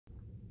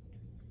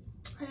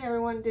Hi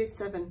everyone, day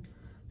 7.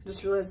 I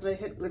just realized that I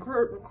hit the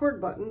record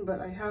button,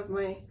 but I have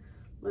my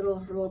little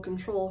remote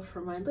control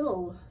for my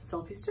little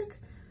selfie stick.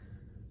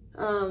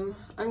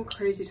 I'm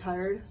crazy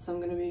tired, so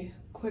I'm gonna be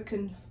quick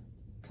and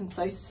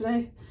concise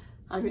today.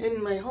 I'm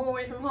in my home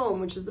away from home,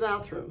 which is the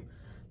bathroom.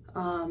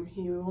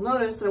 You will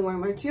notice that I'm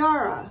wearing my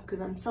tiara because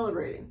I'm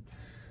celebrating.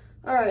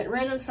 All right,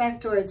 random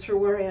factoids for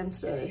where I am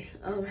today.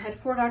 Had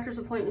 4 doctor's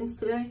appointments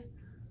today.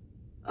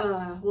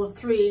 Well,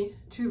 3,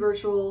 2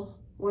 virtual,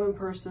 1 in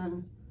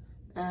person,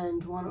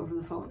 and 1 over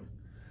the phone.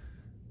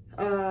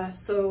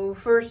 So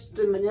first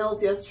did my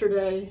nails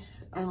yesterday.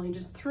 I only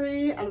did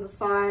 3 out of the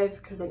 5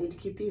 because I need to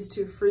keep these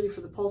 2 free for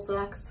the pulse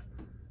ox.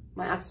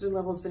 My oxygen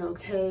level has been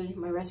okay.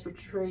 My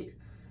respiration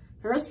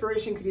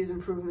could use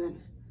improvement.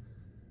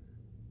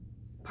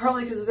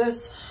 Partly because of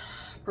this,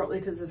 partly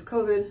because of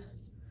COVID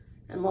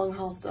and long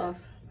haul stuff.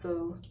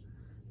 So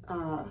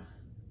in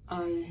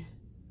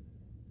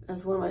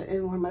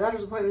one of my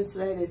doctor's appointments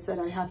today, they said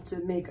I have to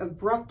make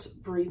abrupt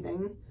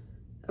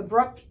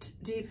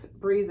deep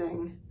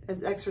breathing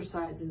as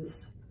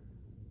exercises.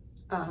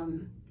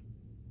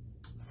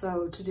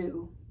 So to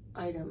do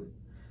item.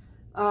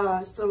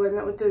 So I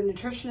met with the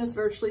nutritionist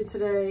virtually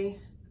today.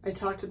 I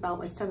talked about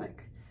my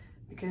stomach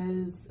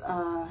because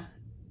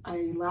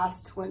I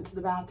last went to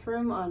the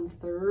bathroom on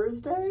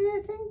Thursday,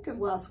 I think, of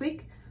last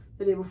week,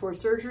 the day before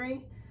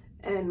surgery,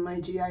 and my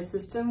GI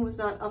system was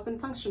not up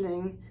and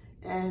functioning,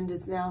 and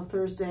it's now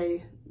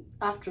Thursday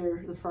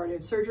after the Friday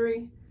of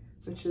surgery,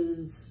 which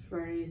is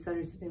Friday,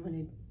 Saturday, Sunday,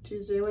 Monday,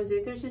 Tuesday,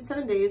 Wednesday, Thursday,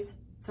 7 days.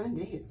 7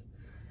 days.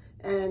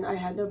 And I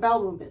had no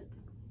bowel movement.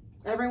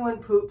 Everyone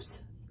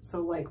poops,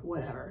 so like,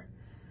 whatever.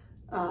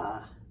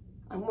 I'm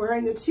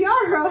wearing the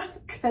tiara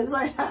because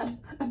I had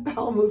a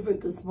bowel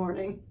movement this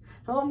morning.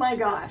 Oh my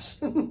gosh.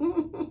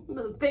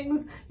 The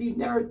things you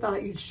never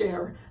thought you'd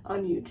share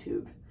on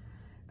YouTube.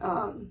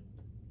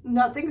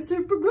 Nothing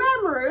super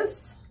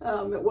glamorous.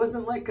 It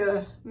wasn't like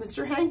a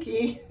Mr.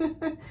 Hanky.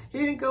 He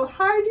didn't go,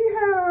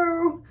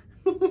 "Hardy-ho."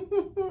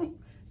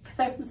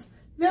 I was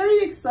very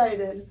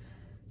excited.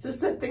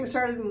 Just that things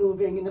started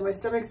moving, and then my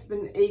stomach's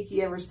been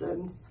achy ever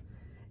since.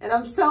 And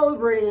I'm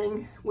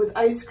celebrating with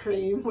ice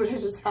cream, which I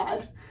just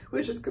had,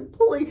 which is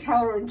completely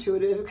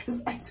counterintuitive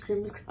because ice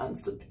cream is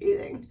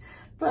constipating.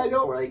 But I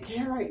don't really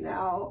care right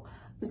now.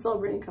 I'm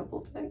celebrating a couple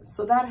of things.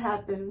 So that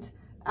happened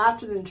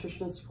after the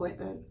nutritionist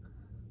appointment.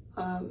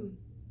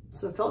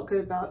 So I felt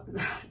good about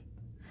that.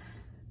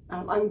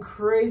 I'm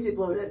crazy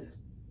bloated.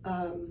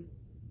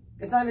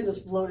 It's not even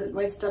just bloated.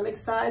 My stomach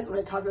size, when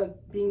I talked about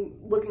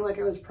looking like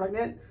I was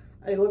pregnant,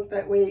 I look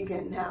that way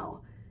again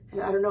now.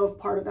 And I don't know if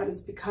part of that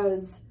is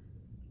because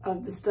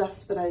of the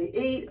stuff that I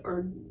ate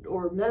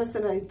or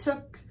medicine I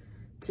took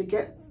to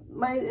get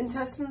my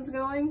intestines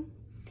going.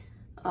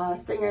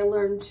 Thing I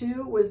learned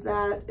too was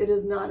that it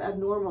is not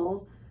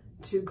abnormal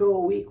to go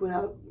a week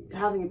without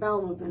having a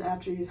bowel movement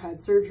after you've had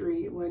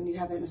surgery when you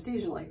have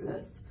anesthesia like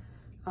this.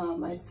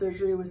 My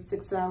surgery was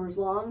 6 hours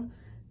long,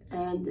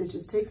 and it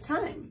just takes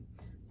time.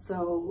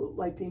 So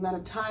like the amount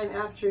of time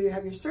after you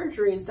have your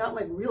surgery is not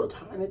like real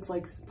time, it's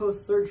like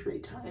post-surgery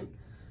time.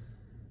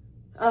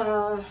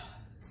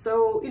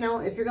 So, you know,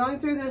 if you're going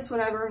through this,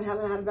 whatever, and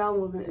haven't had a bowel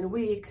movement in a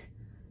week,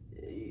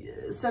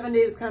 7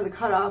 days is kind of the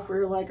cutoff where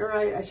you're like, all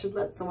right, I should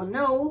let someone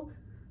know.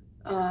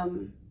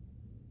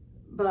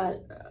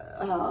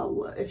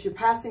 If you're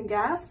passing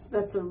gas,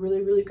 that's a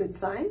really, really good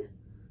sign.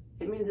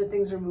 It means that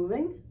things are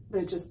moving,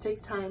 but it just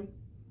takes time.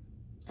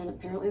 And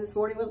apparently this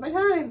morning was my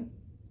time.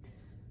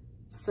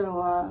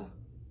 So,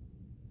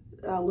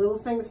 little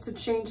things to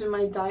change in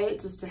my diet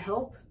just to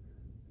help.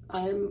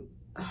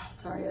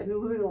 Sorry, I've been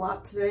moving a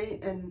lot today,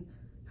 and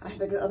I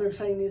have other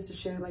exciting news to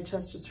share. My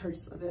chest just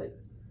hurts a bit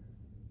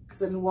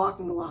because I've been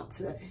walking a lot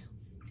today.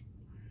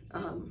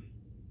 And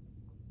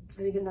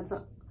again, that's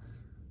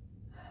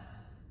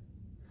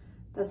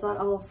not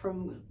all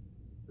from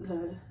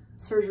the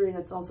surgery,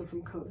 that's also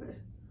from COVID.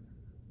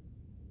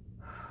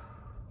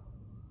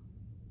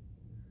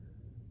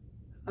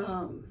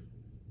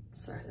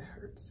 Sorry, that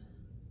hurts.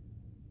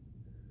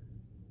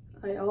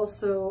 I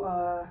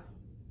also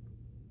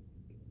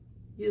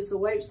use the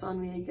wipes on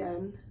me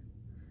again.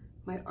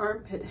 My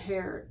armpit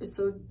hair is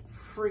so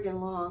friggin'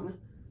 long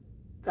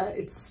that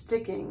it's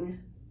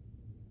sticking.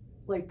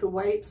 Like, the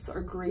wipes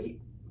are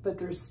great, but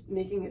they're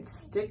making it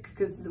stick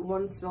because the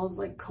one smells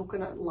like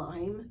coconut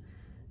lime,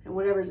 and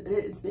whatever's in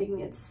it, it's making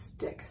it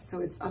stick.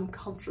 So it's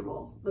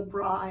uncomfortable. The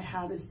bra I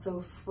have is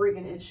so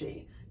friggin'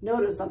 itchy.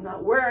 Notice I'm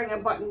not wearing a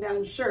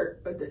button-down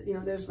shirt, but you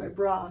know, there's my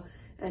bra,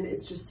 and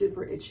it's just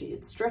super itchy.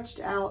 It's stretched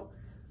out,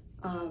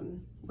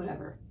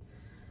 whatever.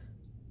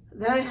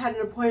 Then I had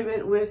an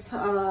appointment with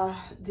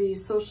the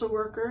social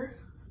worker,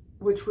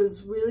 which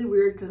was really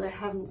weird because I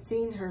haven't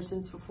seen her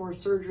since before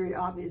surgery,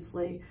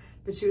 obviously,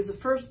 but she was the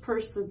first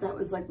person that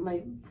was like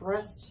my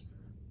breast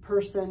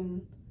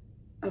person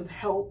of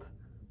help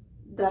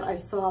that I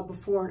saw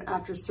before and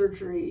after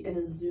surgery in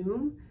a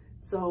Zoom.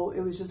 So it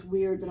was just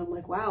weird that I'm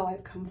like, wow,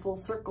 I've come full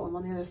circle. I'm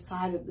on the other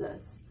side of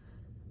this.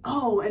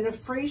 Oh, and a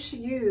phrase she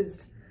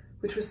used,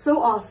 which was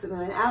so awesome,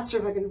 and I asked her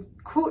if I could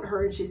quote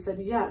her, and she said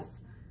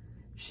yes.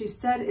 She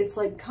said it's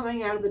like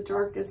coming out of the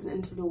darkness and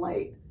into the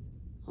light.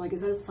 I'm like,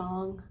 is that a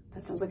song?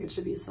 That sounds like it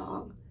should be a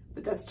song,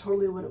 but that's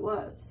totally what it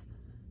was.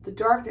 The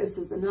darkness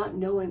is the not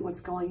knowing what's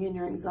going in.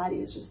 Your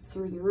anxiety is just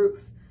through the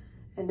roof.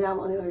 And now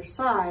on the other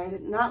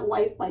side, not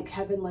light like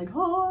heaven, like,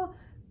 oh,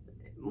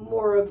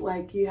 more of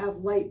like you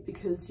have light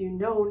because you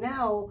know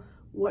now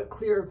what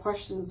clear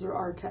questions there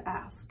are to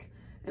ask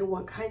and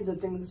what kinds of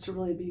things to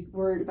really be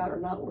worried about or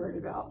not worried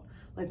about.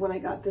 Like when I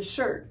got this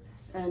shirt,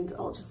 and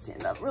I'll just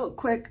stand up real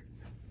quick.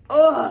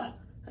 Ugh!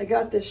 I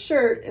got this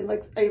shirt, and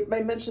like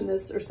I mentioned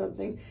this or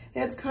something,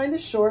 and it's kind of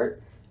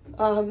short.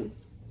 A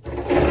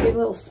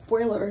little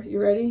spoiler. You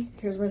ready?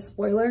 Here's my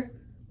spoiler.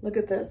 Look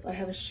at this. I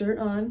have a shirt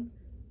on,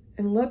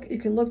 and look, you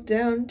can look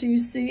down. Do you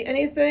see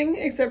anything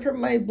except for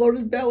my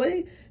bloated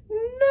belly?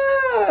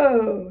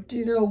 No! Do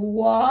you know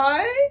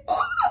why?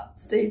 Oh,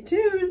 stay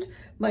tuned.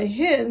 My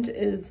hint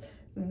is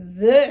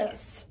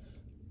this.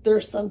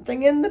 There's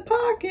something in the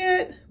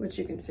pocket, which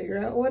you can figure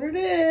out what it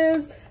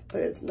is,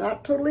 but it's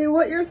not totally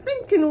what you're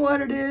thinking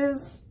what it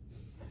is.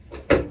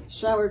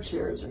 Shower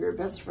chairs are your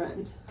best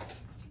friend.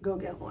 Go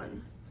get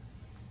one.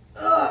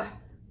 Ugh.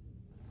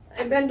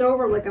 I bend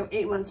over like I'm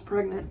 8 months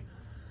pregnant.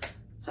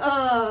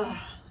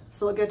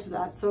 So I'll get to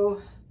that.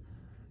 So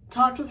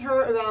talked with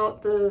her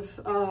about the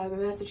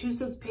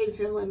Massachusetts Paid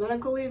Family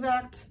Medical Leave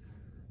Act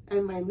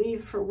and my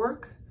leave for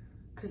work,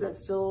 because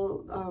that's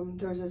still,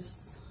 there's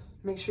this,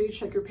 make sure you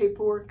check your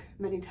paperwork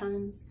many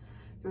times.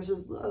 There's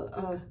this,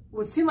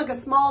 what seemed like a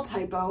small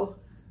typo,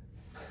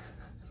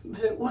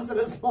 but it wasn't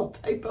a small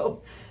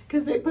typo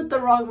because they put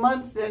the wrong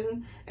month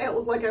in, and it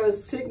looked like I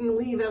was taking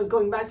leave and I was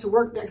going back to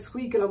work next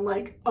week, and I'm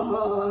like,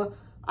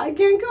 I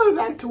can't go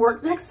back to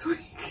work next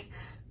week.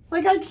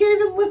 Like, I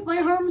can't even lift my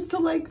arms to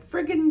like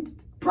friggin'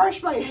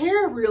 brush my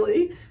hair,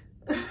 really.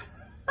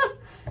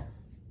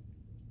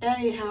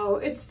 Anyhow,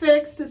 it's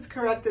fixed, it's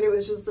corrected, it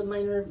was just a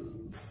minor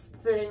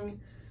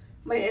thing.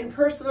 My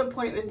in-person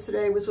appointment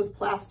today was with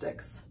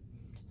plastics.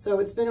 So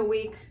it's been a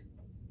week,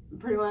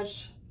 pretty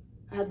much.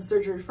 I had the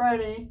surgery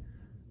Friday.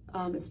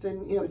 It's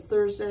been, you know, it's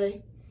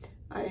Thursday.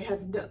 I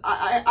feel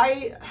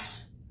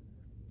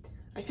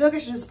like I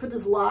should just put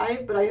this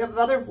live, but I have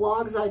other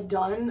vlogs I've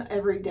done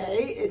every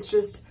day. It's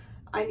just,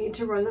 I need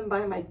to run them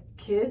by my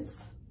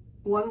kids.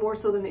 One more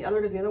so than the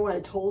other, because the other one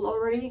I told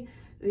already.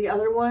 The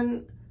other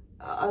one,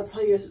 I'll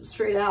tell you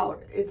straight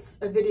out, it's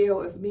a video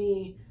of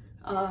me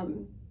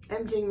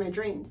emptying my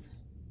drains.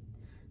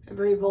 A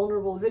very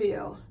vulnerable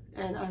video.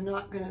 And I'm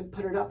not going to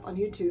put it up on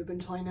YouTube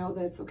until I know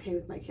that it's okay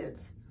with my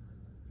kids.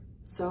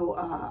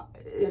 So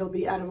it'll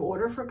be out of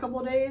order for a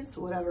couple of days,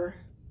 whatever.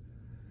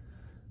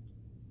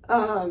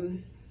 But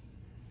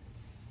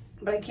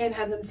I can't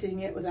have them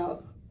seeing it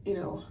without, you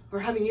know, or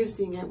having you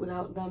seeing it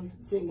without them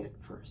seeing it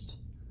first.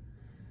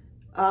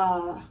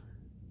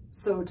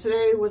 So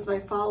today was my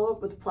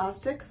follow-up with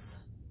plastics,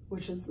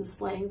 which is the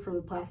slang for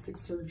the plastic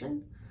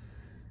surgeon.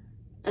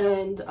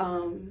 And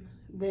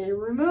they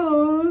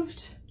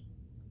removed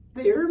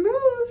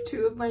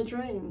 2 of my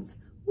drains.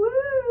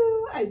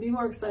 Woo! I'd be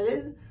more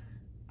excited.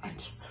 I'm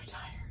just so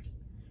tired.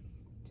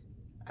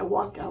 I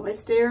walked down my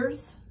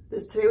stairs.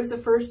 Today was the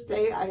first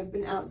day I've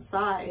been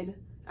outside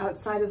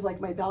of like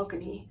my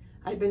balcony.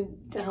 I've been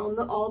down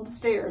all the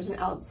stairs and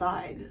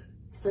outside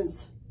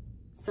since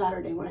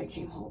Saturday when I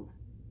came home.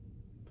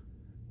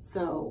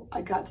 So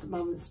I got to the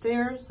bottom of the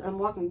stairs, and I'm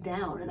walking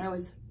down, and I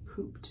was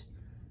pooped.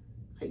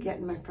 I get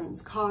in my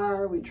friend's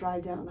car, we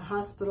drive down to the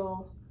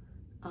hospital.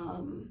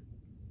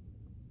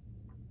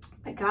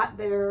 I got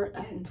there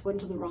and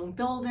went to the wrong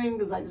building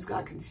because I just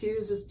got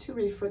confused. There's too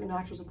many friggin'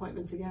 doctor's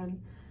appointments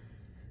again.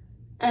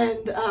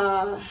 And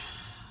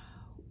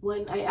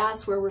when I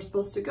asked where we're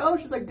supposed to go,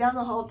 she's like, down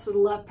the hall to the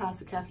left past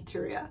the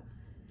cafeteria.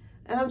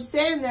 And I'm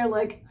standing there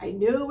like, I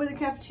knew where the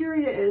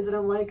cafeteria is, and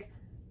I'm like,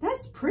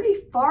 that's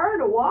pretty far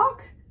to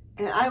walk.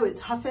 And I was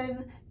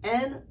huffing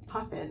and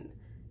puffing.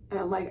 And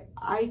I'm like,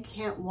 I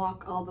can't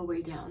walk all the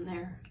way down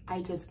there.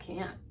 I just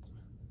can't.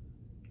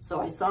 So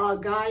I saw a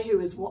guy who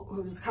was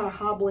kind of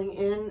hobbling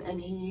in,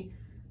 and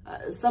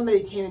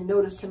somebody came and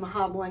noticed him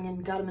hobbling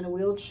and got him in a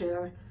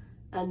wheelchair.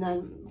 And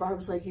then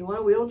Barb's like, you want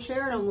a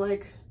wheelchair? And I'm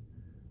like,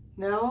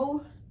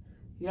 no,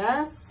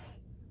 yes.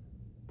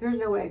 There's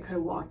no way I could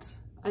have walked.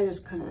 I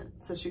just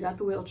couldn't. So she got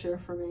the wheelchair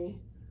for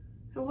me.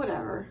 And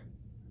whatever.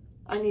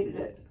 I needed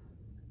it.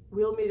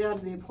 Wheeled me down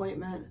to the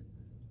appointment.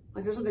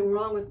 Like, there's something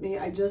wrong with me.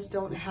 I just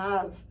don't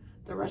have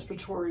the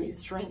respiratory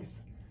strength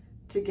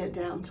to get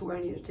down to where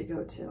I needed to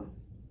go to.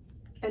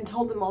 And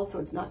told them also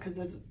it's not because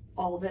of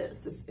all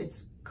this.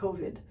 It's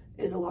COVID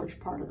is a large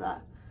part of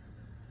that.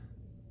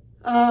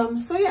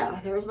 So yeah,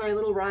 there was my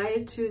little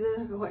ride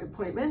to the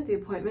appointment. The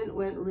appointment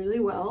went really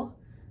well.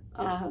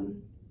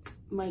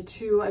 My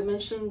 2, I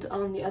mentioned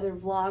on the other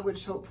vlog,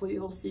 which hopefully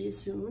you'll see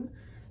soon,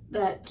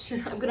 that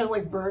I'm gonna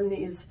like burn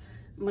these.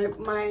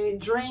 My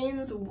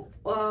drains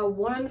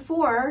 1 and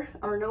 4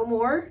 are no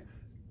more.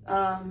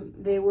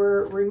 They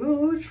were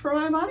removed from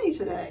my body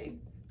today,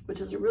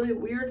 which is a really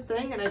weird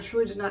thing, and I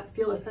truly did not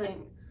feel a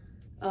thing.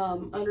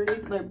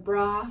 Underneath my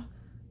bra,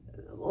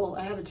 well,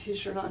 I have a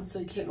t-shirt on, so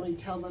you can't really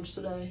tell much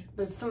today,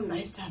 but it's so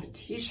nice to have a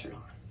t-shirt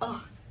on.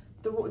 Ugh,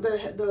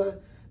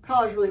 the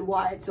collar's really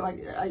wide, so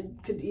I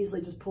could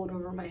easily just pull it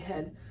over my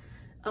head.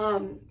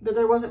 But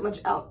there wasn't much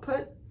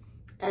output,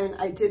 and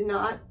I didn't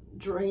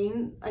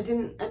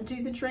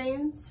empty the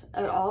drains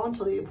at all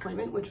until the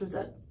appointment, which was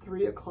at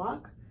 3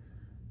 o'clock.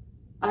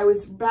 I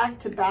was back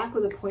to back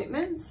with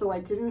appointments, so I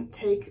didn't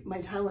take my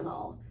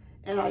Tylenol,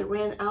 and I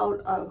ran out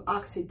of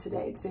Oxy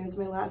today. Today was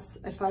my last,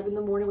 at 5 in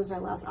the morning was my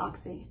last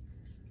Oxy,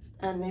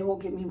 and they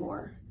won't give me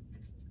more.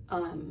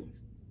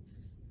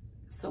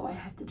 So I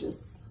have to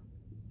just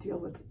deal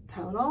with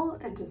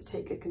Tylenol and just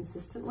take it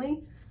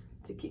consistently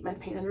to keep my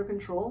pain under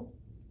control.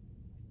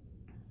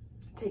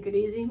 Take it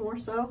easy, more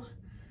so.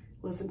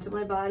 Listen to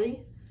my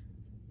body,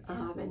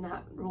 and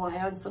not rely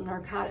on some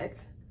narcotic.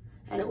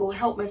 And it will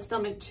help my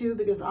stomach too,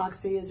 because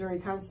Oxy is very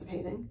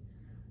constipating.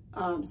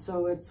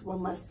 So it's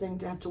one less thing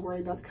to have to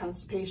worry about the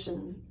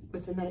constipation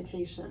with the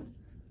medication.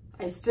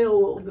 I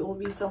still will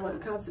be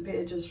somewhat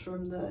constipated just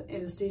from the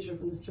anesthesia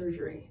from the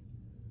surgery.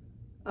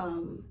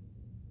 I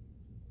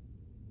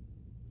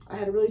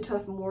had a really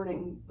tough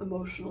morning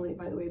emotionally,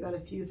 by the way, about a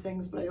few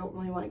things, but I don't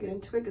really want to get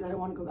into it because I don't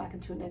want to go back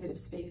into a negative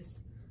space.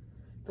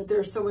 But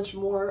there's so much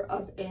more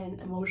of an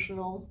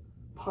emotional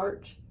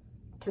part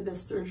to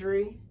this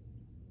surgery,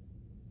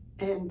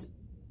 and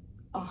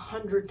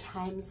 100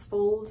 times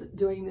fold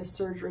doing this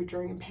surgery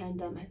during a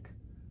pandemic.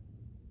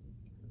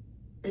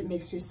 It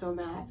makes me so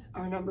mad.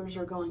 Our numbers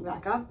are going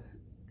back up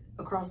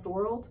across the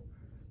world.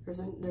 There's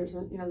a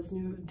you know, this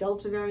new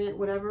Delta variant,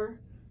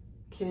 whatever.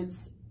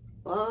 Kids,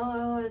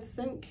 well, I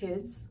think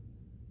kids,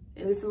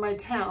 at least in my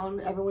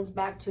town, everyone's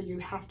back to you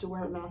have to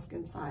wear a mask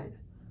inside.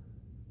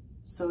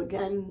 So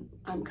again,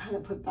 I'm kind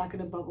of put back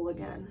in a bubble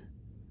again,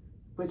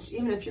 which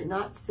even if you're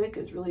not sick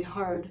is really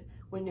hard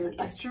when you're an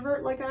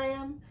extrovert like I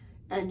am,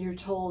 and you're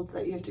told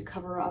that you have to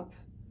cover up.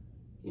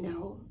 You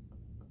know,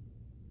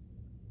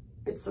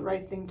 it's the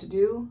right thing to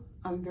do.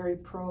 I'm very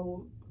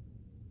pro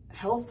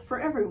health for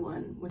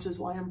everyone, which is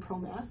why I'm pro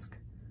mask.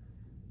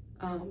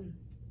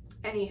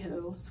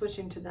 Anywho,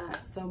 switching to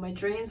that. So my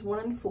drains 1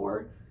 and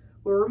 4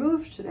 were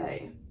removed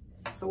today.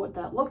 So what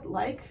that looked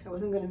like, I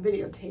wasn't going to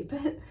videotape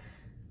it.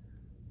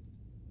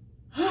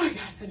 Oh, I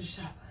gotta finish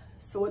up.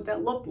 So what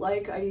that looked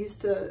like, I used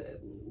to,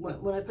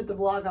 when I put the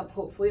vlog up,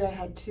 hopefully I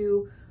had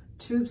 2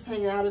 tubes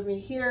hanging out of me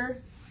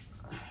here.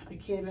 I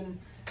can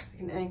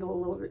angle a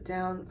little bit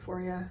down for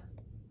you.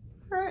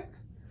 All right.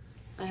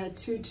 I had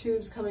 2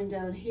 tubes coming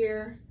down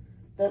here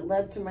that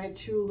led to my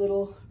 2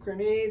 little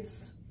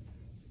grenades.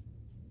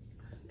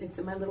 It's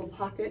in my little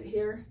pocket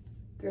here.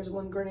 There's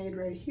 1 grenade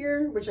right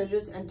here, which I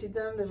just emptied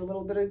them. There's a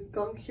little bit of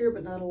gunk here,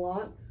 but not a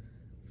lot.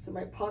 It's in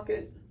my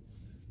pocket.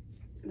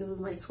 This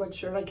is my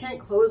sweatshirt. I can't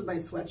close my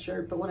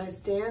sweatshirt, but when I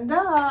stand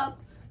up,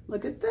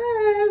 look at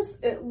this.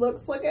 It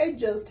looks like I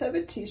just have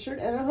a t-shirt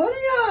and a hoodie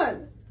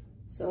on.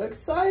 So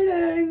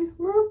exciting.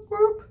 Whoop,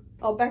 whoop.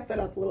 I'll back that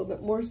up a little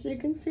bit more so you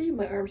can see.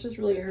 My arms just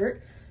really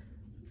hurt.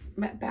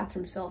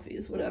 Bathroom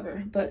selfies,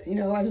 whatever. But, you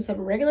know, I just have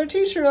a regular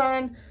t-shirt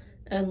on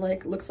and,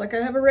 like, looks like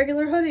I have a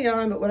regular hoodie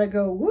on. But when I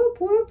go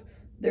whoop, whoop,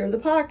 there are the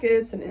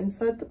pockets. And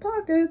inside the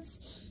pockets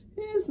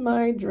is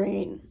my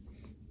drain.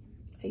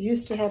 I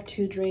used to have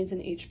 2 drains in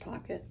each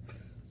pocket,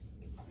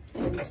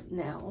 and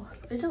now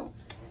I don't.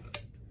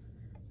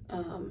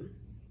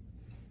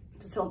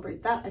 To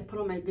celebrate that, I put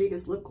on my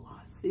biggest lip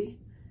gloss, see?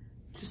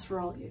 Just for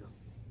all you,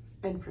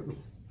 and for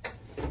me.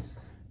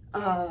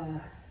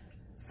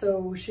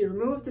 So she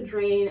removed the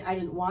drain. I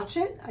didn't watch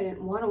it. I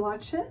didn't want to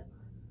watch it.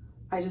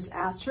 I just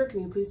asked her, can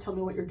you please tell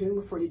me what you're doing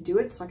before you do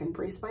it so I can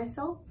brace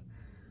myself?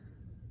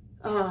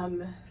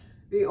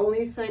 The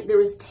only thing, there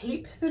was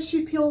tape that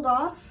she peeled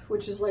off,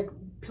 which is like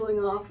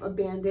peeling off a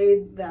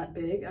Band-Aid that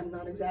big. I'm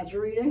not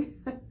exaggerating.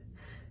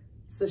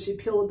 So she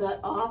peeled that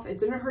off. It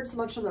didn't hurt so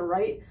much on the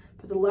right,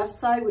 but the left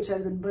side, which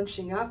had been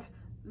bunching up,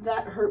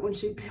 that hurt when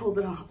she peeled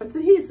it off. It's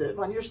adhesive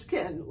on your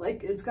skin.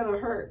 Like, it's gonna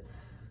hurt.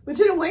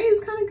 Which in a way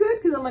is kind of good,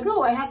 because I'm like,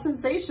 oh, I have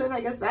sensation.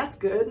 I guess that's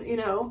good, you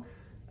know,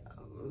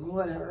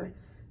 whatever.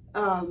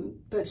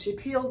 But she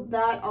peeled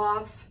that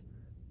off.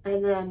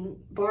 And then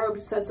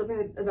Barb said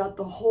something about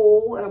the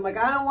hole, and I'm like,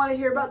 I don't want to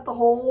hear about the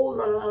hole,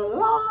 la, la, la,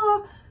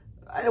 la.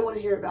 I don't want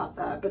to hear about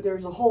that, but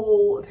there's a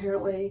hole,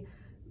 apparently.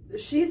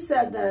 She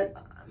said that,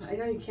 I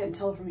know you can't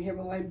tell from here,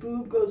 but my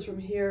boob goes from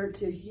here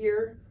to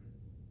here.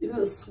 Even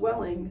though the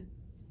swelling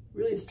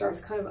really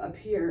starts kind of up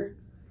here.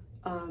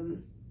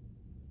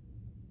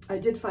 I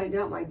did find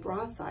out my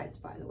bra size,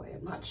 by the way.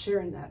 I'm not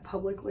sharing that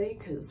publicly,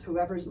 because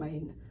whoever's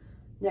my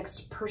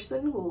next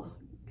person will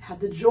have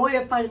the joy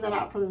of finding that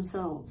out for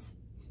themselves.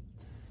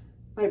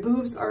 My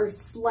boobs are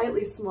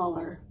slightly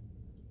smaller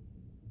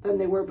than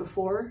they were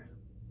before,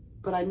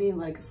 but I mean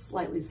like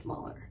slightly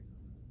smaller.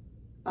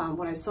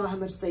 When I saw how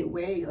much they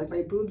weigh, like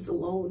my boobs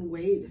alone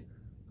weighed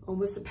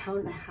almost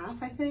 1.5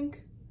 pounds, I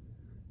think.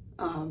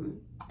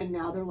 And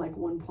now they're like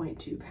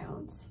 1.2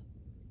 pounds.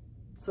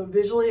 So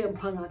visually, I'm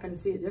probably not going to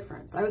see a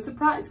difference. I was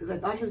surprised because I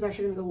thought he was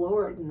actually going to go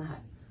lower than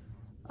that.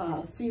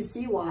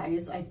 CC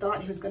wise, I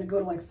thought he was going to go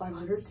to like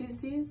 500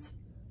 cc's,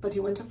 but he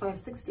went to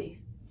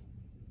 560.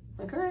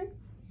 Like, all right.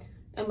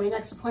 And my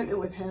next appointment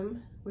with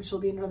him, which will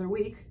be in another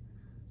week,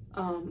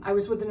 I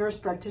was with the nurse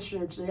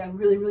practitioner today. I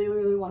really, really,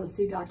 really want to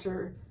see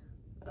Dr.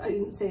 I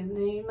didn't say his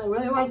name. I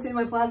really want to see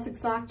my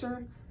plastics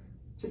doctor,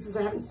 just because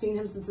I haven't seen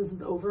him since this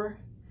is over.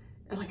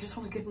 And like, I just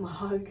want to give him a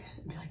hug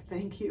and be like,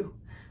 thank you.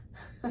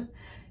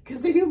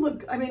 Because they do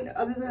look, I mean,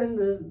 other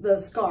than the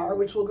scar,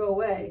 which will go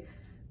away,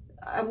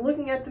 I'm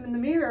looking at them in the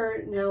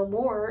mirror now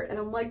more, and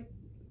I'm like,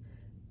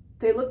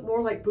 they look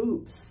more like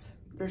boobs.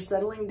 They're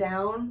settling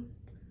down.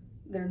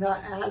 They're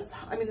not as,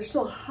 I mean, they're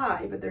still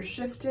high, but they're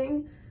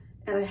shifting.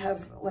 And I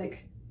have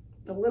like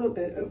a little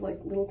bit of like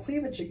little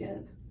cleavage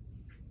again.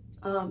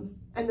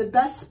 And the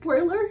best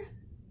spoiler,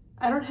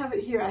 I don't have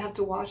it here. I have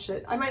to wash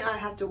it. I might not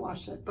have to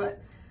wash it,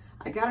 but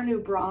I got a new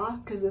bra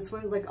because this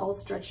one's like all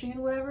stretchy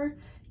and whatever.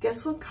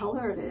 Guess what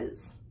color it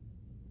is?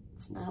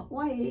 It's not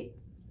white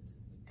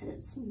and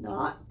it's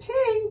not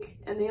pink.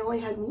 And they only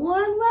had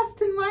one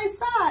left in my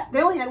size.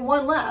 They only had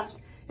one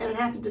left and it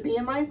happened to be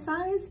in my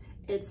size.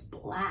 It's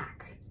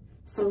black.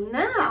 So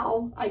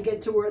now I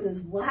get to wear this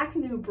black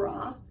new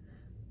bra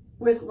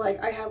with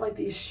like, I have like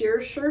these sheer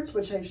shirts,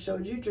 which I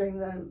showed you during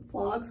the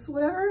vlogs,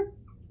 whatever.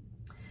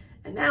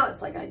 And now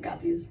it's like I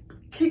got these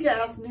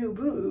kick-ass new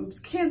boobs,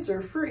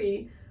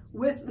 cancer-free,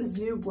 with this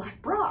new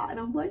black bra. And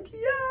I'm like,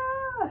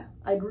 yeah!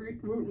 I'd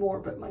root more,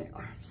 but my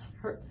arms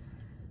hurt.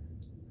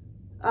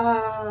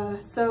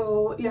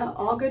 So yeah,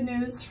 all good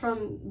news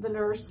from the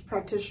nurse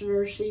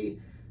practitioner. She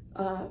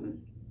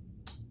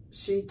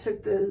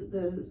took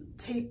the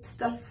tape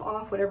stuff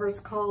off, whatever it's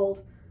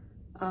called,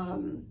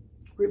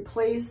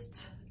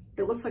 replaced,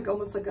 it looks like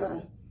almost like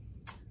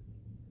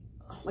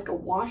a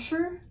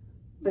washer,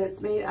 but it's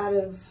made out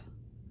of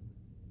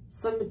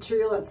some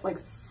material that's like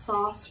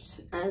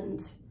soft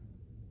and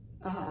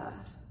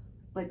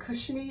like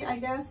cushiony, I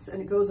guess, and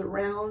it goes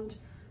around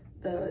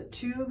the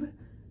tube,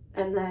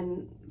 and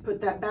then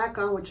put that back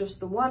on with just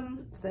the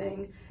one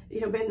thing,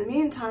 you know. But in the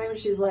meantime,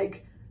 she's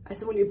like, I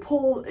said, when you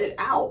pull it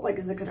out, like,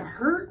 is it gonna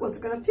hurt? What's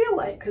it gonna feel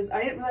like? Because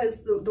I didn't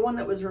realize the one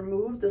that was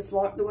removed, the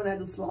one that had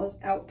the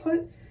smallest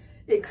output,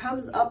 it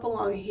comes up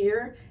along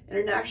here, and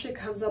it actually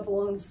comes up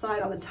along the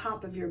side on the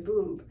top of your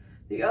boob.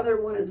 The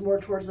other one is more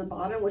towards the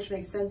bottom, which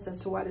makes sense as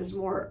to why there's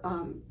more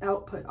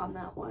output on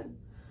that one.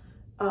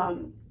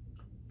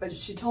 But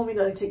she told me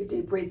to like, take a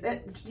deep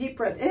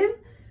breath in,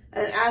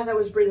 and as I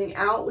was breathing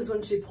out was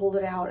when she pulled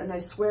it out, and I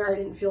swear I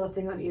didn't feel a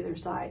thing on either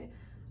side.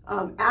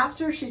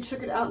 After she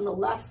took it out on the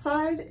left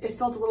side, it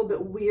felt a little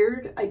bit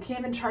weird. I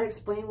can't even try to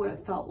explain what it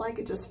felt like.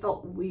 It just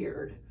felt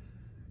weird.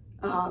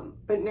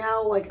 But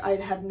now, like, I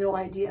have no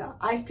idea.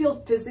 I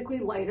feel physically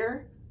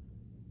lighter.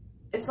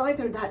 It's not like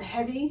they're that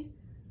heavy,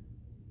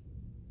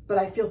 but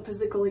I feel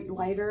physically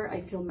lighter.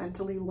 I feel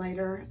mentally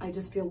lighter. I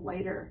just feel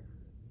lighter.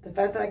 The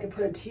fact that I could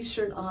put a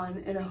t-shirt on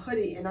and a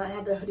hoodie and not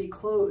have the hoodie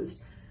closed,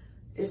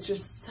 it's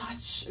just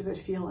such a good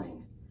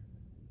feeling.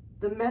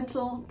 The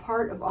mental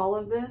part of all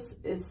of this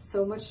is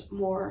so much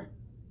more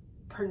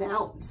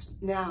pronounced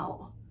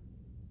now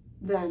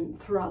than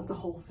throughout the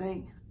whole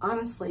thing.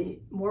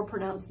 Honestly, more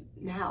pronounced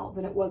now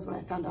than it was when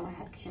I found out I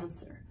had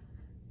cancer.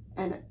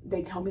 And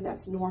they tell me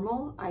that's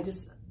normal. I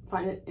just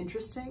find it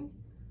interesting.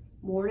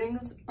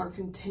 Mornings are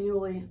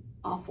continually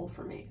awful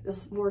for me.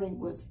 This morning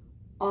was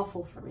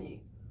awful for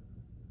me.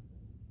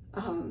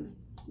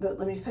 But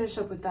let me finish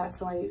up with that.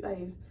 So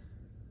I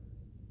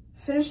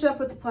finished up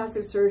with the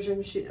plastic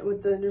surgeon,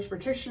 with the nurse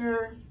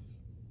practitioner,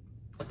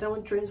 done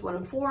with drains 1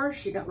 and 4.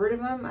 She got rid of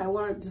them. I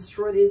want to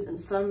destroy these in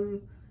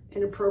some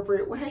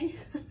inappropriate way.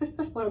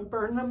 I want to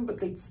burn them, but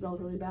they smell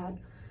really bad.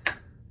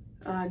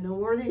 No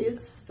more of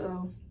these,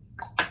 so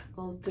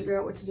I'll figure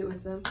out what to do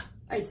with them.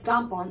 I'd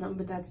stomp on them,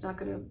 but that's not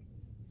going to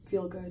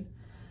feel good.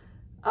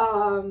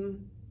 I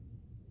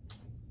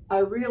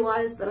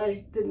realized that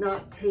I did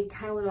not take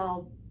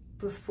Tylenol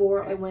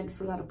before I went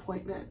for that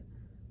appointment.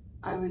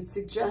 I would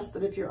suggest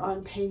that if you're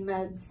on pain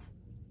meds,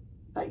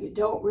 that you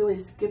don't really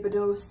skip a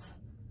dose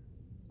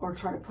or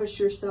try to push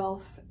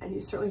yourself, and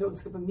you certainly don't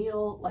skip a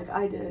meal like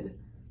I did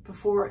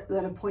before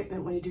that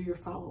appointment when you do your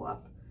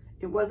follow-up.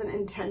 It wasn't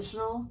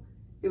intentional.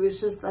 It was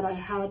just that I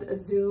had a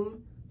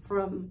Zoom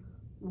from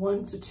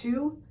 1 to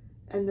 2,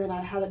 and then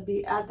I had to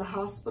be at the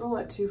hospital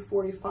at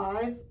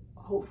 2:45,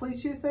 hopefully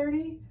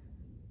 2:30.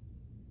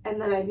 And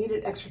then I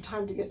needed extra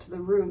time to get to the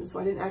room, so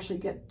I didn't actually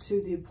get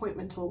to the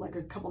appointment till like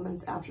a couple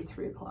minutes after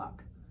 3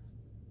 o'clock.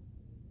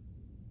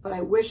 But I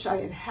wish I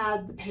had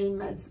had the pain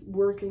meds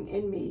working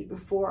in me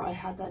before I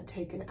had that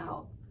taken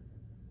out.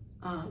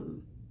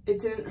 It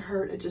didn't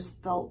hurt, it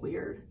just felt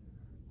weird.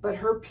 But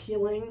her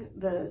peeling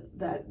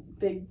that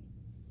big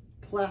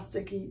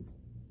plasticky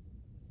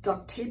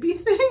duct tapey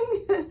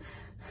thing,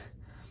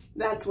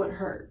 that's what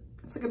hurt.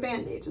 It's like a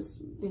Band-Aid,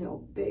 just, you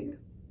know, big.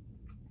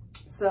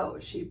 So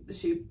she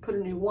put a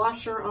new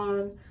washer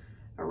on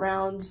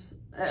around,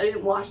 I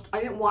didn't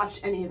watch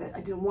any of it.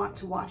 I didn't want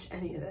to watch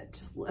any of it.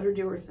 Just let her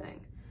do her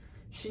thing.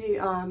 She,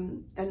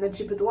 and then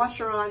she put the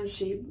washer on.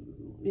 She,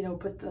 you know,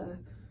 put the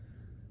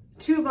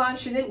tube on.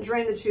 She didn't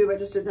drain the tube. I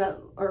just did that,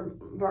 or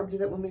Barb did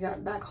that when we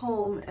got back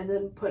home, and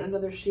then put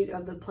another sheet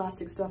of the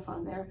plastic stuff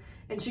on there.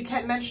 And she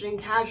kept mentioning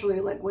casually,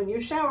 like, when you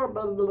shower,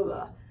 blah, blah, blah,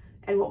 blah.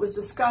 And what was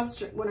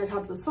discussed when I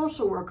talked to the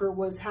social worker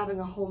was having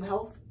a home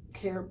health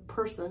care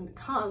person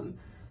come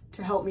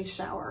to help me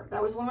shower.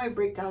 That was one of my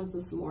breakdowns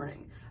this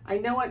morning. I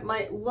know it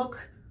might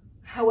look,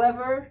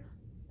 however,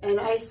 and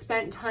I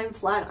spent time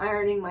flat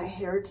ironing my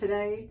hair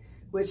today,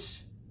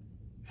 which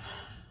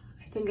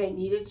I think I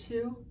needed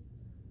to,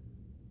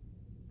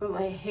 but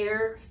my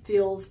hair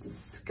feels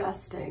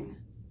disgusting.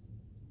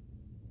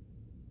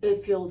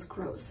 It feels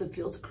gross. It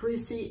feels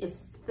greasy.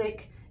 It's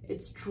thick.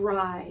 It's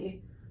dry.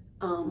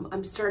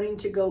 I'm starting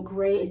to go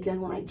gray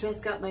again. When I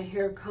just got my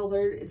hair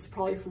colored, it's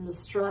probably from the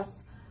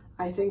stress.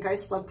 I think I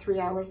slept 3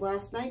 hours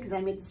last night because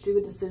I made the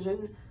stupid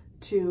decision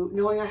to,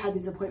 knowing I had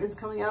these appointments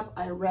coming up,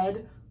 I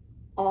read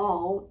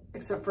all,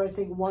 except for I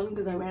think one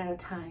because I ran out of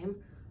time,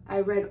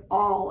 I read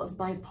all of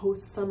my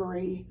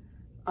post-summary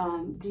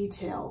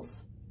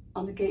details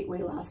on the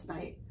Gateway last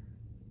night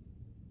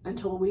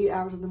until the wee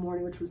hours of the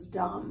morning, which was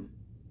dumb.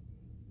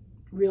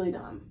 Really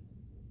dumb.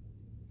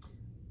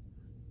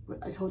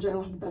 I told you I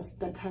don't have the best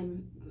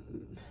bedtime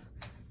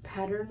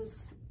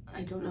patterns.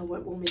 I don't know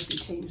what will make me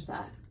change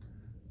that.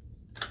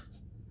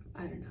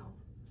 I don't know.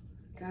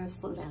 Gotta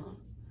slow down.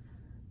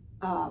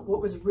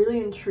 What was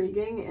really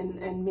intriguing,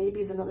 and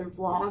maybe is another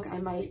vlog, I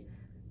might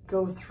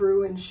go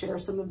through and share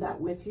some of that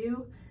with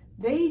you.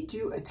 They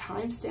do a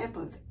timestamp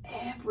of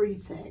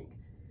everything.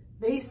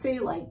 They say,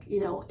 like, you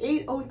know,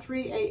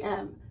 8:03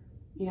 a.m.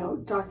 You know,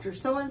 Dr.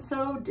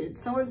 So-and-so did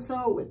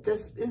so-and-so with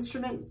this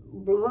instrument,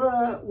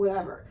 blah,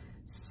 whatever.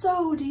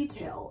 So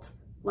detailed.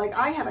 Like,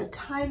 I have a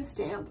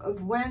timestamp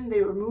of when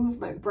they removed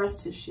my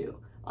breast tissue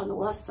on the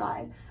left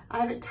side. I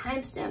have a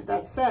timestamp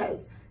that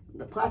says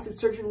the plastic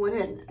surgeon went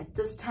in at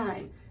this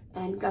time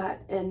and got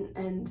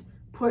and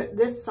put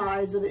this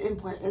size of an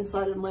implant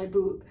inside of my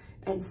boob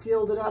and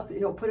sealed it up, you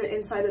know, put it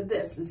inside of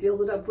this and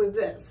sealed it up with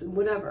this and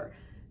whatever.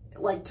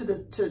 Like to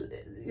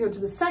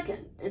the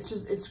second. It's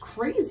just, it's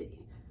crazy.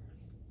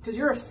 Because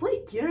you're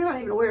asleep. You're not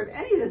even aware of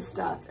any of this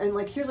stuff. And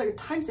like, here's like a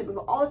timestamp of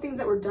all the things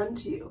that were done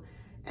to you.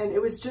 And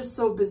it was just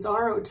so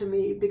bizarro to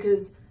me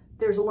because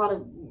there's a lot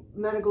of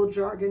medical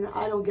jargon that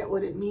I don't get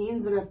what it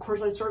means. And of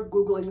course I started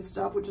Googling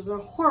stuff, which is a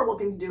horrible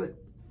thing to do at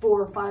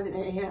 4 or 5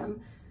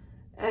 a.m.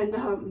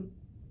 And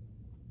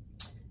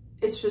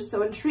it's just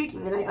so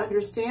intriguing. And I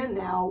understand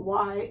now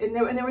why. And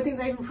there were things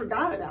I even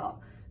forgot about.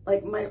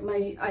 Like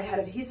I had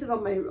adhesive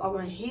on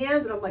my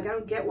hand, and I'm like, I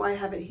don't get why I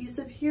have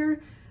adhesive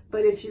here.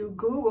 But if you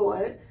Google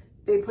it,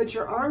 they put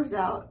your arms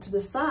out to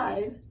the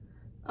side,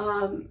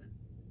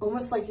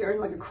 almost like you're in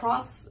like a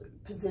cross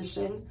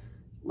position,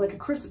 like a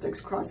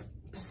crucifix cross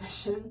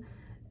position,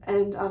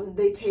 and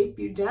they tape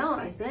you down,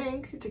 I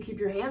think, to keep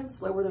your hands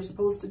where they're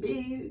supposed to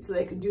be so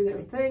they can do their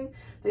thing.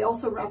 They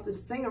also wrap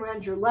this thing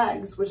around your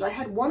legs, which I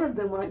had one of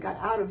them when I got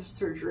out of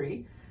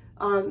surgery,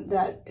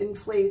 that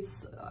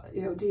inflates,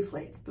 you know,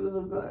 deflates, blah,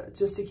 blah, blah,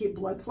 just to keep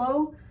blood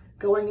flow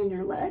going in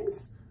your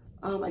legs.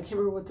 I can't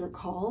remember what they're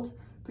called.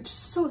 But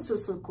so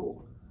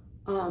cool.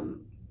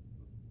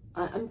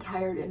 I'm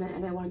tired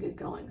and I want to get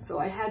going. So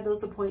I had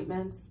those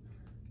appointments,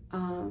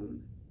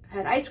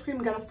 had ice cream,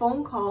 got a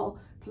phone call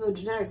from the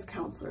genetics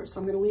counselor. So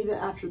I'm going to leave it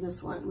after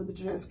this one with the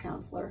genetics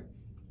counselor.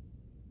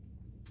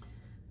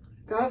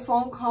 Got a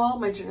phone call.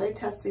 My genetic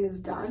testing is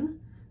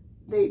done.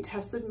 They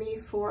tested me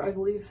for, I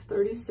believe,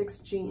 36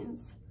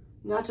 genes,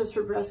 not just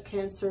for breast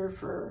cancer,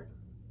 for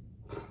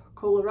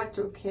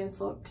colorectal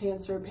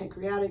cancer,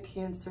 pancreatic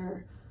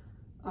cancer,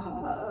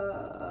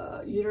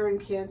 uterine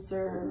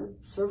cancer,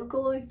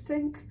 cervical, I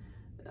think.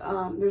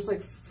 There's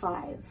like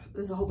 5.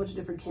 There's a whole bunch of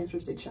different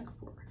cancers they check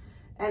for.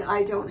 And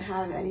I don't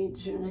have any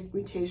genetic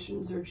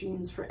mutations or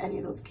genes for any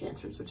of those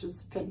cancers, which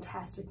is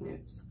fantastic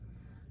news.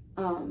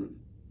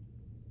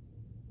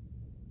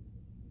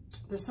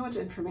 There's so much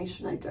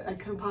information, I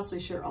couldn't possibly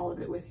share all of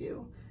it with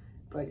you,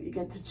 but you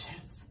get the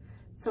gist.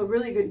 So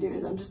really good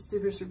news. I'm just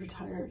super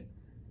tired.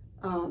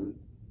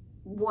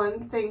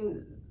 One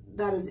thing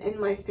that is in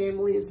my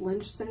family is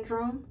Lynch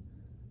syndrome,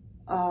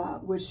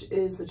 which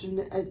is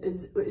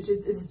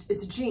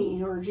it's a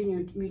gene or a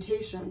gene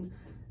mutation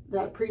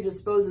that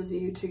predisposes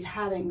you to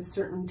having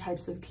certain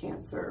types of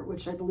cancer,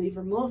 which I believe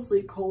are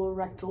mostly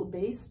colorectal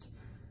based.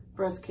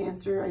 Breast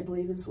cancer, I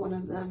believe, is one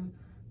of them.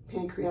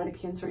 Pancreatic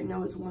cancer, I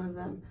know, is one of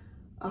them.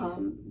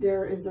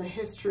 There is a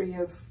history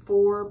of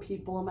 4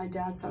 people on my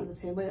dad's side of the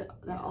family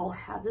that all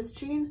have this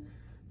gene.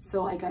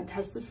 So I got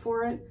tested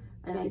for it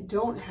and I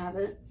don't have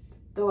it.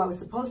 Though I was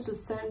supposed to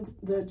send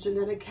the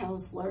genetic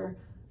counselor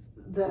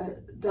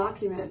the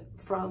document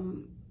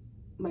from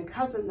my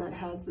cousin that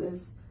has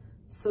this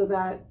so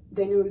that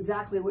they knew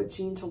exactly what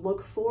gene to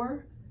look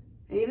for.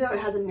 And even though it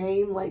has a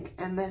name like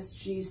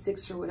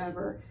MSG6 or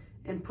whatever,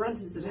 in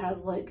parentheses it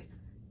has like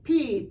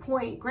P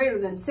point greater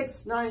than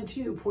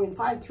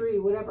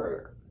 692.53,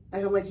 whatever.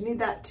 And I'm like, you need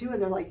that too?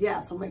 And they're like,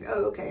 yes. I'm like,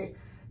 oh, okay.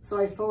 So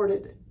I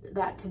forwarded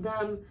that to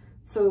them.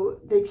 So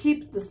they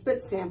keep the spit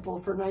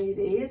sample for 90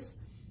 days.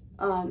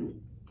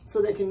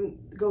 so they can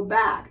go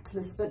back to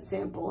the spit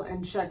sample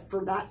and check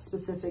for that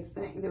specific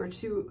thing. There were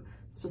 2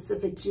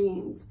 specific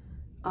genes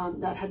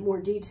that had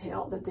more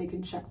detail that they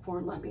can check for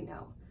and let me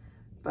know.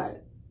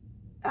 But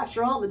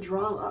after all the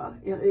drama,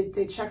 you know,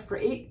 they checked for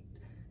 8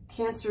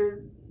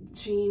 cancer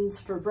genes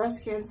for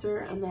breast cancer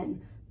and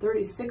then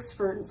 36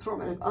 for an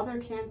assortment of other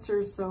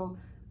cancers. So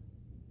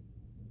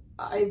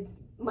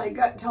my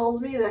gut tells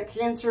me that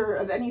cancer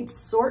of any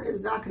sort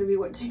is not going to be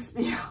what takes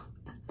me out,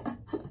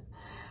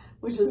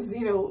 which is,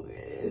 you know,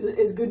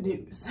 is good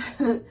news.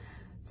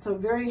 So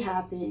very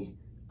happy.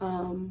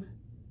 I'm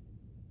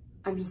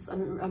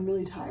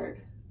really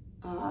tired.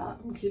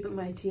 I'm keeping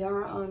my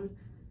tiara on.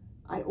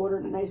 I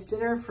ordered a nice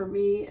dinner for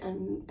me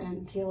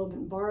and Caleb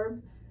and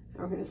Barb.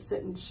 And we're gonna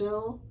sit and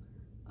chill.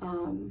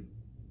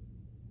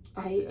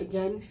 I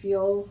again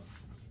feel,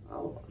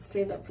 I'll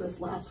stand up for this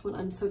last one.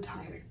 I'm so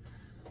tired.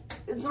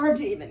 It's hard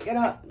to even get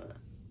up,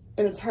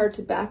 and it's hard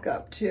to back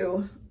up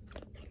too.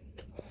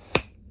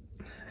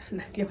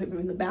 And I can't believe I'm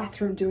in the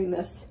bathroom doing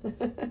this.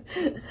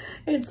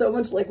 It's so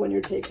much like when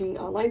you're taking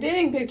online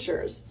dating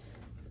pictures.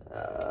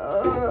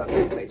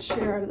 Move my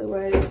chair out of the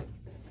way.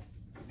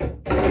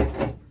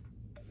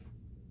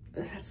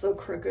 That's so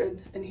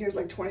crooked. And here's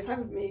like 25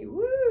 of me.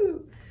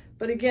 Woo!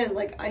 But again,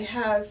 like I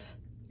have,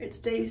 it's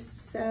day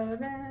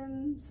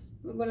 7,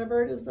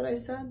 whatever it is that I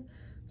said,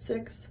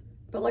 6.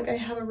 But like I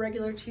have a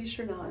regular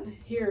t-shirt on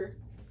here,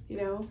 you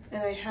know,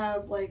 and I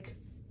have like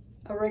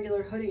a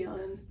regular hoodie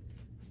on.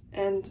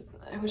 And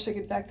I wish I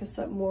could back this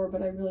up more,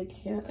 but I really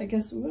can't. I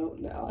guess, well,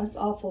 no, that's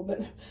awful, but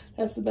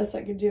that's the best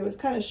I could do. It's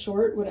kind of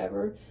short,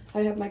 whatever.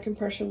 I have my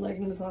compression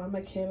leggings on,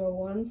 my camo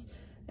ones,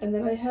 and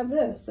then I have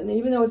this. And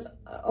even though it's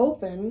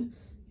open,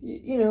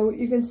 you know,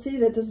 you can see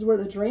that this is where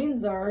the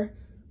drains are.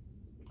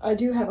 I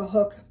do have a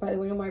hook, by the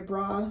way, on my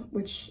bra,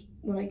 which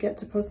when I get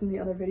to posting the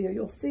other video,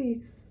 you'll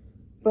see.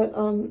 But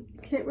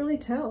can't really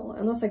tell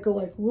unless I go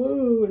like,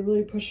 whoa, and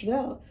really push it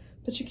out.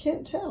 But you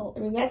can't tell. I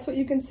mean, that's what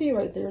you can see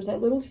right there is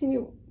that little teeny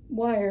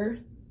wire,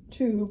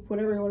 tube,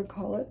 whatever you want to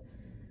call it,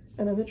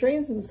 and then the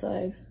drains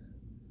inside.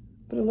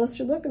 But unless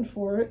you're looking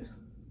for it,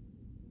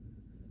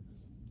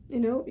 you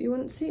know, you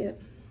wouldn't see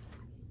it.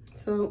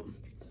 So,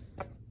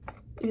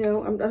 you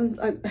know,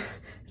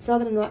 it's not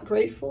that I'm not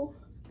grateful,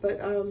 but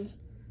you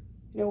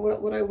know,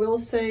 what I will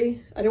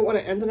say, I don't want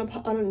to end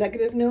on a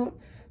negative note,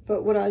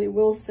 but what I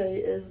will say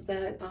is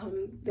that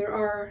there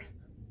are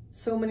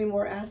so many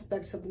more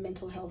aspects of the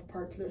mental health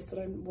part to this that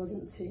I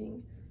wasn't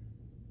seeing.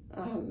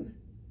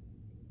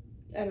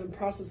 And I'm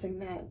processing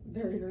that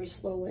very, very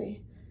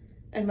slowly.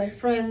 And my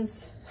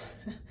friends,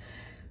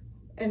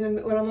 and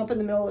then when I'm up in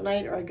the middle of the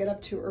night or I get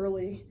up too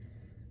early,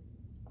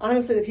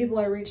 honestly, the people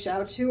I reach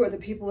out to are the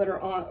people that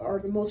are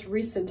the most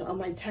recent on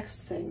my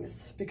text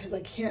things, because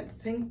I can't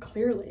think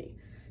clearly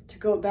to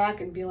go back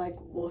and be like,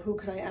 well, who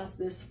can I ask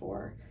this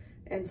for?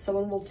 And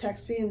someone will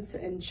text me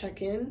and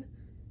check in,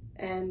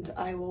 and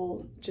I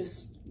will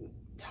just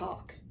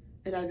talk.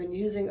 And I've been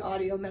using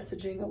audio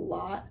messaging a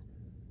lot.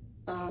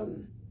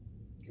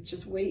 It's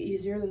just way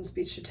easier than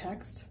speech to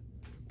text.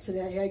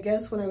 Today, I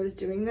guess, when I was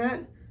doing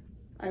that,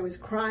 I was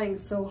crying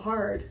so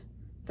hard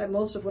that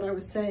most of what I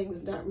was saying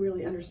was not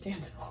really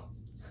understandable.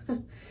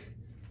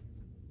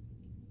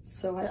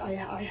 So I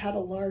had a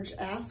large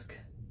ask,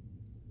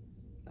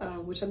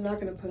 which I'm not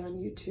going to put on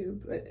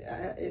YouTube, but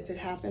if it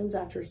happens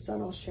after it's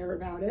done, I'll share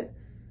about it.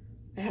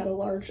 I had a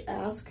large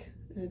ask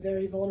in a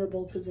very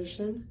vulnerable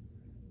position.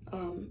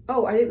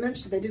 Oh, I didn't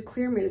mention, they did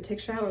clear me to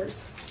take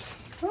showers.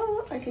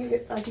 Oh, I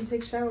can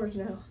take showers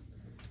now.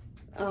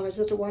 I just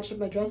have to watch if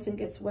my dressing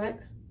gets wet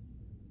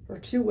or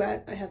too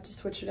wet. I have to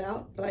switch it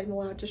out, but I'm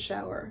allowed to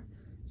shower.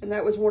 And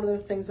that was one of the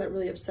things that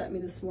really upset me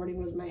this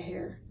morning was my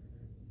hair.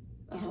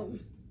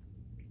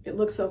 It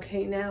looks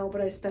okay now, but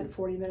I spent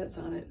 40 minutes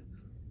on it.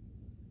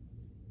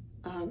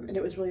 And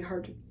it was really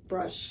hard to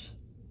brush.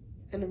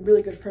 And a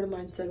really good friend of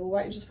mine said, well, why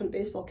don't you just put a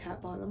baseball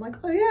cap on? I'm like,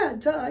 oh yeah,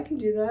 duh, I can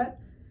do that.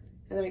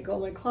 And then I go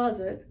in my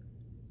closet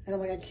and I'm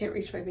like, I can't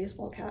reach my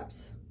baseball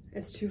caps.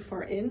 It's too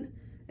far in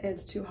and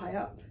it's too high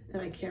up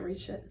and I can't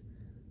reach it.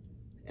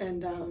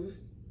 And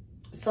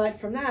aside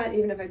from that,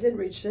 even if I did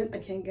reach it, I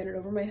can't get it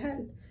over my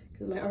head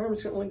because my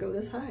arms can only go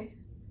this high.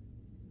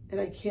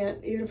 And I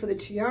can't, even for the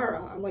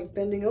tiara, I'm like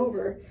bending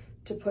over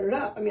to put it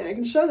up. I mean, I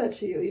can show that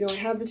to you. You know, I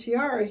have the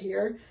tiara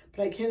here,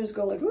 but I can't just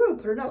go like, woo,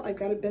 put it up. I've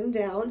got to bend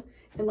down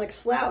and like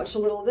slouch a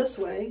little this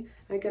way.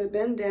 I've got to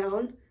bend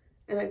down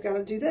and I've got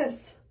to do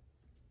this,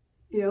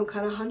 you know,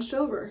 kind of hunched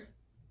over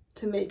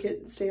to make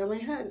it stay on my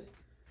head.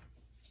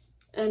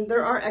 And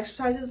there are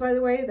exercises, by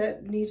the way,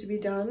 that need to be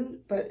done,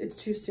 but it's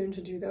too soon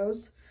to do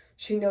those.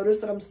 She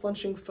noticed that I'm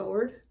slouching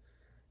forward,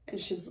 and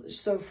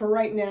so for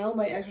right now,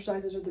 my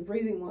exercises are the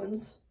breathing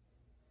ones,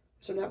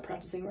 so I'm not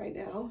practicing right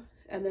now,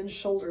 and then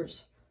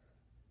shoulders.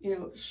 You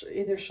know,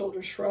 either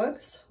shoulder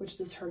shrugs, which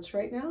this hurts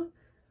right now,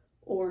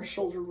 or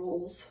shoulder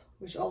rolls,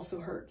 which also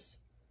hurts.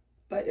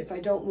 But if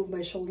I don't move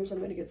my shoulders, I'm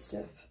going to get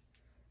stiff,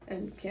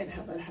 and can't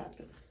have that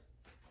happen.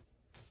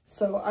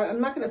 So I'm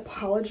not going to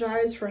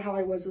apologize for how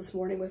I was this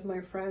morning with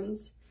my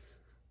friends,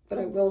 but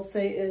I will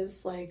say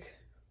is like,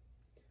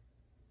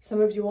 Some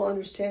of you will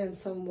understand and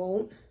some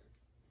won't.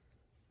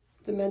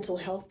 The mental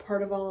health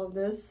part of all of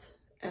this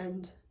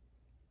and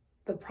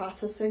the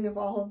processing of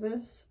all of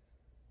this,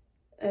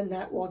 and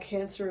that while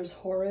cancer is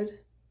horrid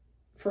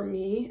for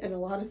me and a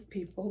lot of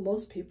people,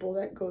 most people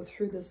that go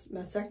through this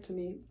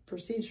mastectomy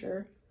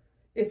procedure,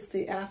 it's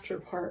the after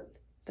part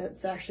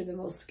that's actually the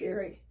most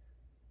scary.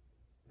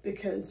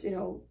 Because, you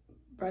know,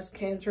 breast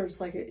cancer, it's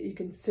like you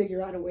can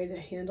figure out a way to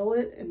handle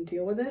it and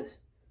deal with it.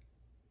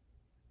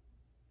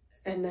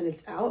 And then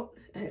it's out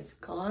and it's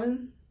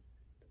gone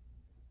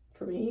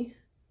for me.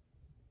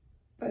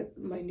 But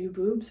my new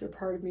boobs are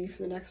part of me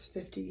for the next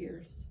 50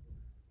 years.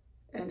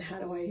 And how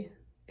do I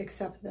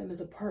accept them as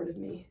a part of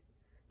me?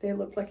 They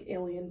look like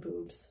alien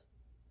boobs.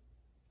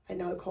 I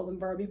know I call them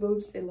Barbie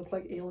boobs. They look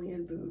like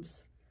alien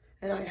boobs.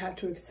 And I have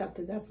to accept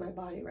that that's my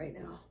body right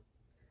now.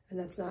 And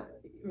that's not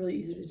really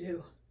easy to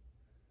do.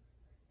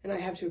 And I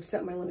have to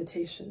accept my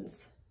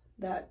limitations.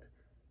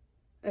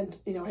 And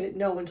you know, I didn't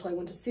know until I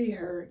went to see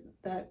her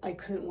that I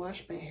couldn't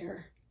wash my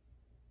hair.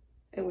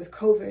 And with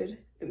COVID,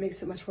 it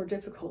makes it much more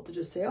difficult to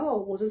just say,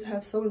 oh, we'll just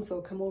have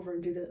so-and-so come over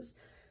and do this.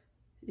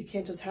 You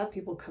can't just have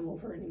people come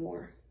over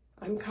anymore.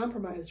 I'm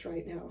compromised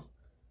right now.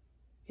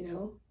 You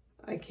know,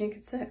 I can't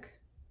get sick.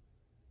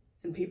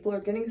 And people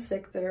are getting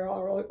sick that are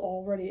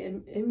already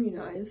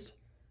immunized.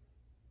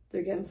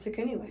 They're getting sick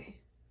anyway.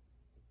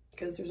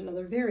 Because there's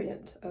another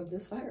variant of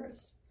this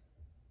virus.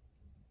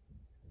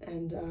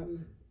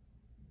 And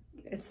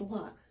it's a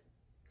lot.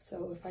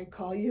 So if I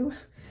call you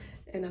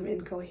and I'm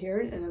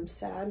incoherent and I'm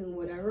sad and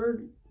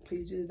whatever,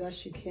 please do the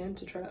best you can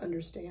to try to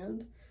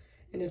understand.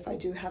 And if I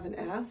do have an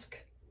ask,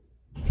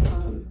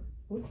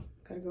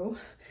 gotta go.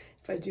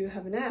 If I do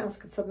have an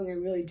ask, it's something I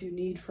really do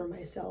need for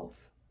myself.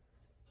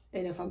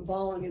 And if I'm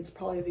bawling, it's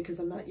probably because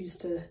I'm not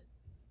used to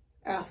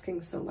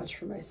asking so much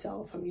for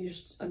myself. I'm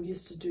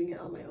used to doing it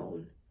on my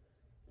own.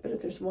 But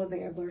if there's one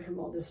thing I've learned from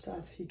all this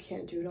stuff, you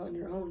can't do it on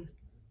your own.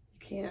 You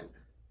can't.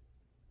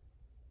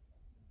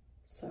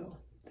 So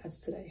that's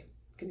today.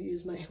 I'm gonna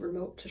use my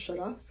remote to shut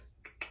off.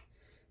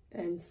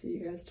 And see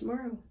you guys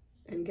tomorrow.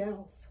 And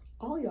gals,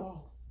 all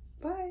y'all.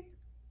 Bye.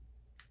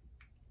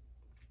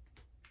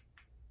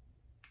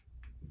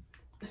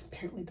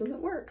 Apparently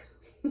doesn't work.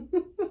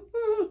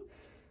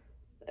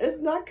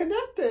 It's not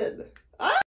connected.